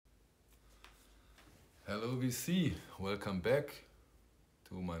Hello VC, welcome back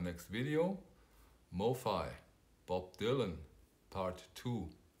to my next video. Mofi, Bob Dylan, part 2.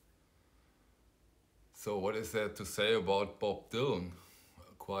 So what is there to say about Bob Dylan?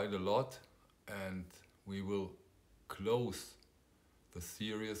 Quite a lot, and we will close the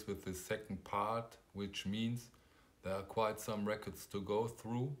series with the second part, which means there are quite some records to go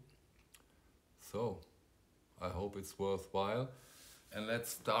through. So I hope it's worthwhile, and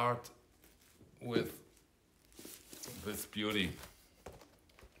let's start with this beauty,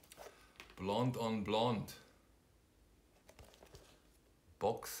 Blond on Blond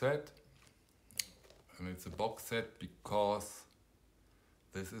box set. And it's a box set because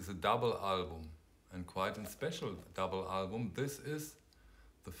this is a double album, and quite a special double album. This is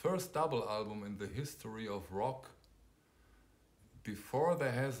the first double album in the history of rock. Before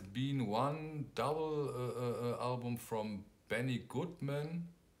there has been one double album from Benny Goodman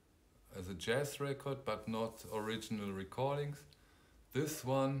as a jazz record, but not original recordings. This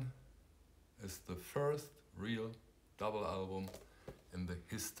one is the first real double album in the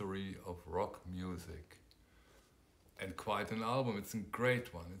history of rock music. And quite an album, it's a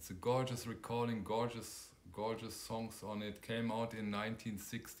great one. It's a gorgeous recording, gorgeous songs on it. Came out in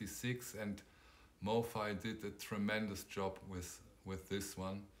 1966, and Mofi did a tremendous job with this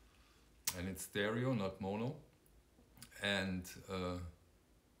one. And it's stereo, not mono. And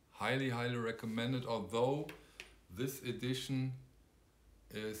highly recommended, although this edition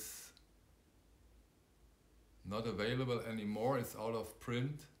is not available anymore, it's out of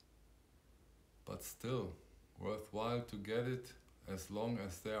print, but still worthwhile to get it as long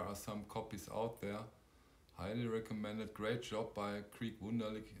as there are some copies out there. Highly recommended. Great job by Krieg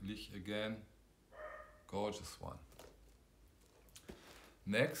Wunderlich again. Gorgeous one.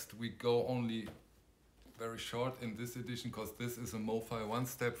 Next we go only very short in this edition, because this is a Mofi one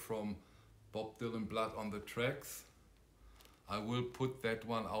step from Bob Dylan Blood on the Tracks. I will put that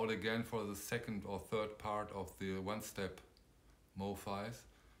one out again for the second or third part of the one step Mofis.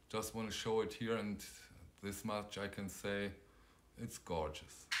 Just want to show it here, and this much I can say, it's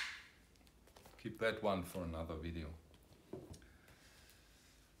gorgeous. Keep that one for another video.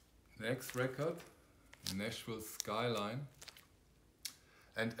 Next record, Nashville Skyline.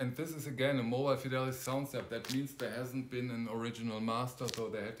 And this is again a mobile Fidelity sound step. That means there hasn't been an original master, so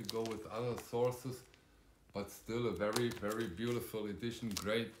they had to go with other sources, but still a very beautiful edition.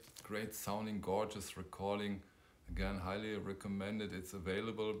 Great sounding, gorgeous recording. Again, highly recommended. It's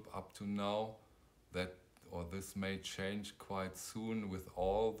available up to now. That, or this may change quite soon with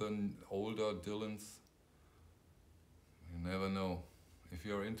all the older Dylans. You never know. If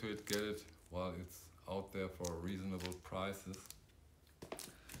you're into it, get it while it's out there for reasonable prices.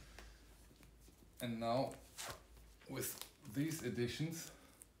 And now, with these editions,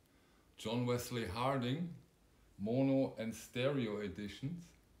 John Wesley Harding, mono and stereo editions.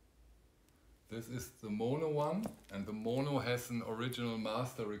 This is the mono one, and the mono has an original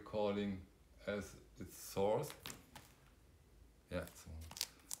master recording as its source. Yeah,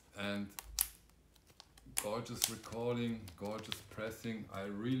 and gorgeous recording, gorgeous pressing. I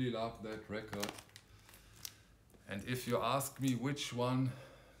really love that record. And if you ask me which one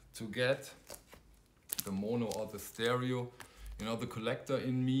to get, the mono or the stereo, you know, the collector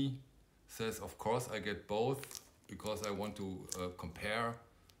in me says, of course I get both, because I want to compare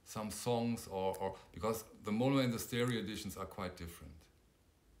some songs, or because the mono and the stereo editions are quite different.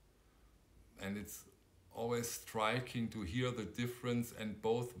 And it's always striking to hear the difference, and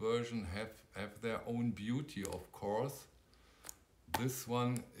both versions have their own beauty, of course. This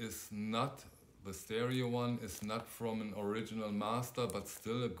one is not, the stereo one is not from an original master, but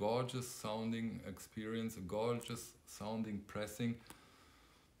still a gorgeous sounding experience, a gorgeous sounding pressing.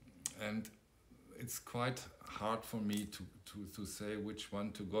 And it's quite hard for me to say which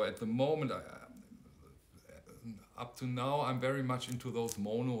one to go. At the moment, up to now, I'm very much into those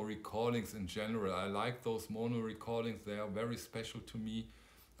mono recordings in general. I like those mono recordings. They are very special to me.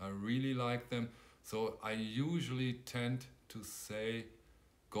 I really like them. So I usually tend to say,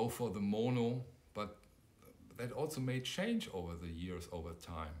 go for the mono, but that also may change over the years, over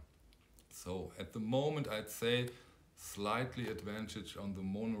time. So at the moment, I'd say slightly advantage on the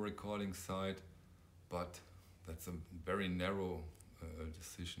mono recording side, but that's a very narrow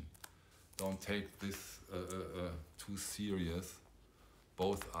decision. Don't take this too serious.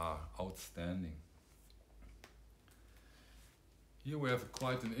 Both are outstanding. Here we have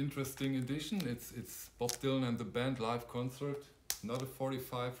quite an interesting edition. It's Bob Dylan and the Band live concert. Not a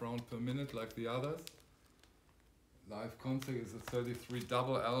 45 round per minute like the others. Live concert is a 33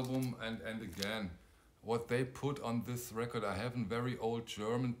 double album, and again, what they put on this record. I have a very old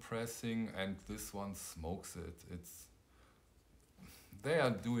German pressing, and this one smokes it. They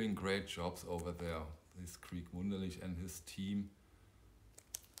are doing great jobs over there, this Krieg Wunderlich and his team.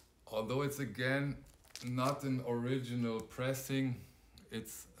 Although it's again not an original pressing,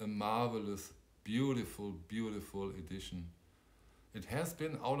 it's a marvelous, beautiful, beautiful edition. It has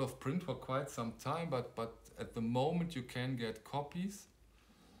been out of print for quite some time, but at the moment you can get copies,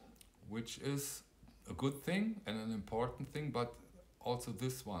 which is a good thing and an important thing, but also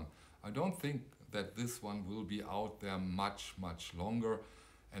this one. I don't think that this one will be out there much longer,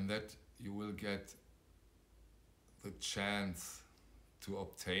 and that you will get the chance to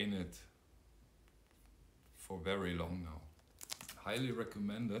obtain it for very long now. Highly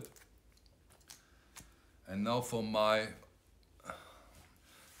recommended. And now for my,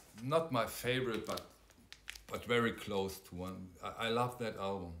 not my favorite, but very close to one. I love that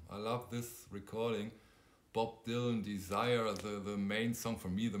album. I love this recording. Bob Dylan, Desire, the main song, for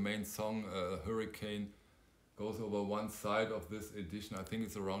me the main song, Hurricane, goes over one side of this edition. I think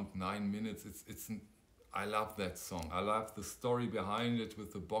it's around 9 minutes. I love that song. I love the story behind it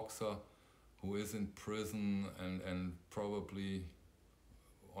with the boxer who is in prison and probably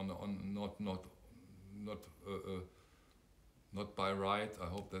not by right. I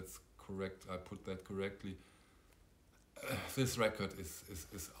hope that's correct. I put that correctly. This record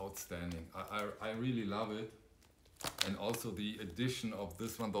is outstanding. I really love it, and also the edition of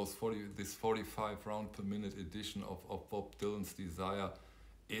this one, this 45 round per minute edition of Bob Dylan's Desire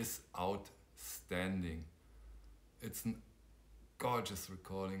is outstanding. It's a gorgeous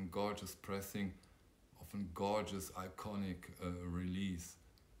recording, gorgeous pressing of a gorgeous, iconic release.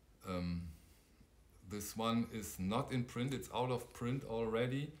 This one is not in print, it's out of print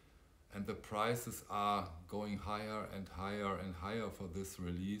already, and the prices are going higher and higher and higher for this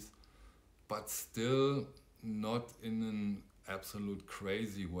release, but still not in an absolute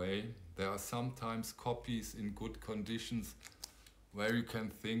crazy way. There are sometimes copies in good conditions where you can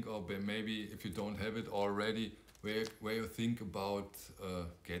think, oh, maybe if you don't have it already, where you think about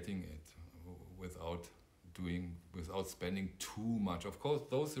getting it without spending too much. Of course,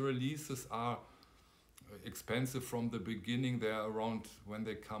 those releases are expensive from the beginning. They are around, when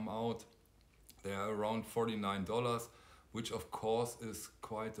they come out, they are around $49, which of course is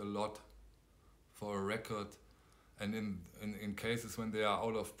quite a lot for a record. And in cases when they are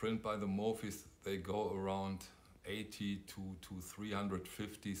out of print by the Mofis, they go around 80 to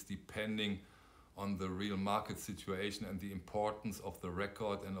 350s, depending on the real market situation and the importance of the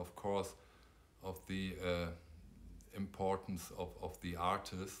record, and of course of the importance of the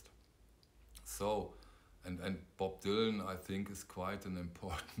artist. So, and Bob Dylan, I think, is quite an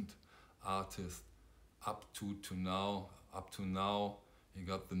important artist up to now. Up to now, he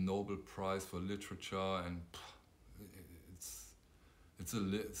got the Nobel Prize for Literature, and it's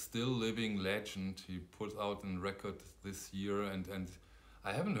a still living legend. He put out a record this year, and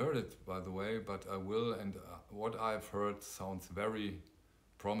I haven't heard it, by the way, but I will, and what I've heard sounds very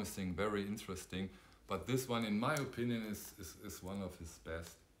promising, very interesting. But this one, in my opinion, is one of his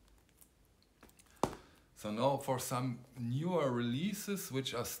best. So now for some newer releases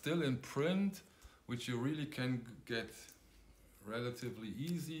which are still in print, which you really can get relatively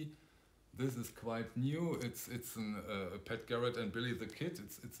easy. This is quite new. It's Pat Gerrett and Billy the Kid.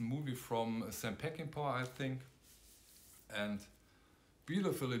 It's a movie from Sam Peckinpah, I think, and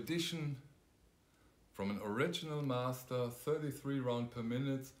beautiful edition from an original master, 33 round per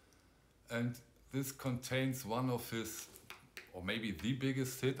minute, and this contains one of his, or maybe the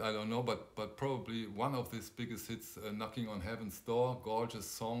biggest hit, I don't know, but probably one of his biggest hits, Knocking on Heaven's Door, gorgeous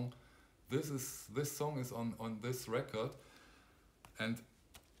song. This song is on this record, and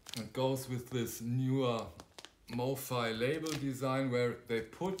it goes with this newer Mofi label design where they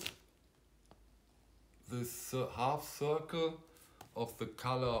put this half circle of the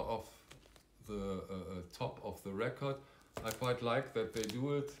color of the top of the record. I quite like that they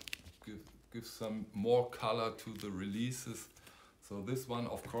do it, give some more color to the releases. So this one,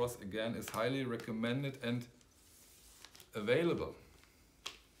 of course, again, is highly recommended and available.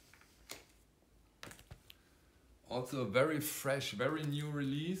 Also a very fresh, very new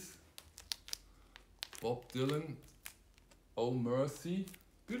release. Bob Dylan, Oh Mercy.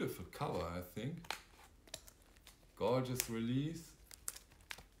 Beautiful cover, I think. Gorgeous release.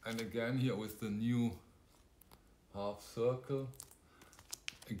 And again here with the new half circle.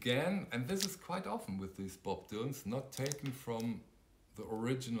 Again, and this is quite often with these Bob Dylans, not taken from the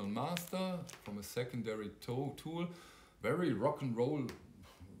original master, from a secondary tool. Very rock and roll,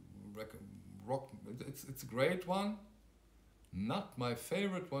 it's a great one, Not my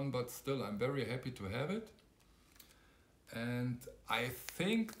favorite one, but still I'm very happy to have it. And I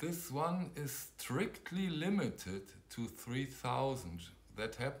think this one is strictly limited to 3000.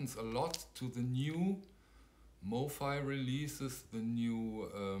 That happens a lot to the new Mofi releases, the new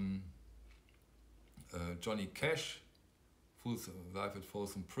Johnny Cash, Life at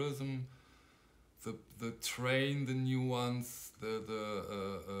Folsom Prison, the Train, the new ones,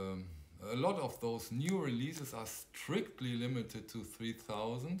 a lot of those new releases are strictly limited to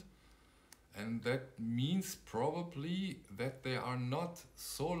 3000, and that means probably that they are not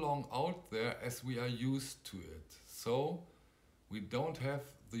so long out there as we are used to it. So we don't have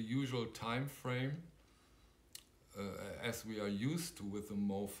the usual time frame as we are used to with the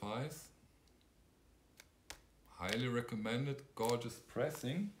Mofis. Highly recommended, gorgeous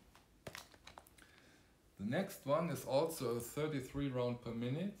pressing. The next one is also a 33 round per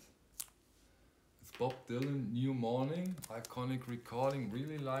minute. It's Bob Dylan, New Morning, iconic recording,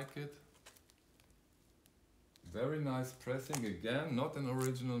 really like it. Very nice pressing, again, not an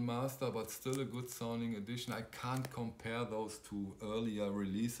original master, but still a good sounding edition. I can't compare those to earlier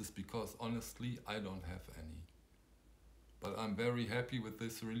releases because honestly, I don't have any. But I'm very happy with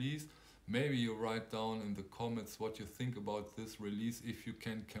this release. Maybe you write down in the comments what you think about this release, if you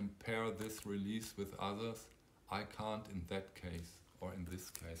can compare this release with others. I can't in that case, or in this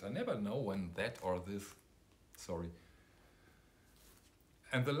case. I never know when that or this, sorry.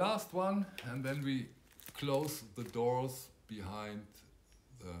 And the last one, and then we close the doors behind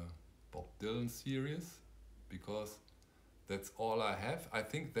the Bob Dylan series, because that's all I have. I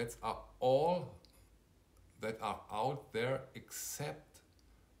think that's all that are out there except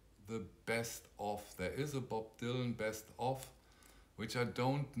the best of. There is a Bob Dylan best of, which I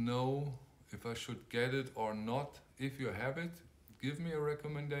don't know if I should get it or not. If you have it, give me a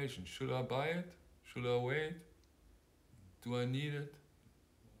recommendation. Should I buy it? Should I wait? Do I need it?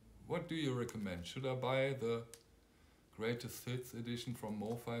 What do you recommend? Should I buy the Greatest Hits edition from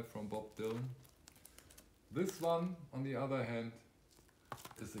Mofi from Bob Dylan? This one, on the other hand,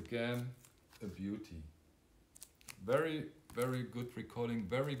 is again a beauty. Very, very good recording,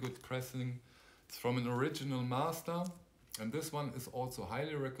 very good pressing. It's from an original master, and this one is also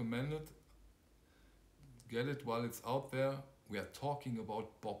highly recommended. Get it while it's out there. We are talking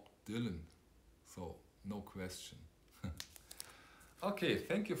about Bob Dylan, so no question. Okay,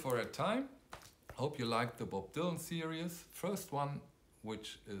 thank you for your time. Hope you liked the Bob Dylan series. First one,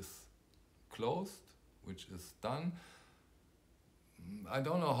 which is closed, which is done. I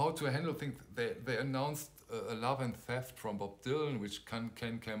don't know how to handle things. They announced a Love and Theft from Bob Dylan, which can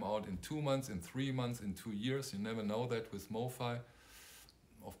come out in 2 months, in 3 months, in 2 years. You never know that with Mofi.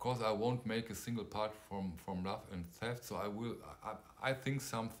 Of course, I won't make a single part from Love and Theft, so I think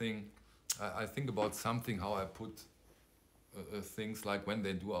something. I think about something, how I put things like when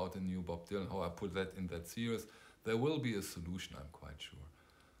they do out a new Bob Dylan, how I put that in that series. There will be a solution, I'm quite sure.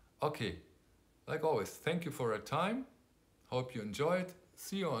 Okay, like always, thank you for your time. Hope you enjoyed.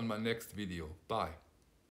 See you on my next video. Bye.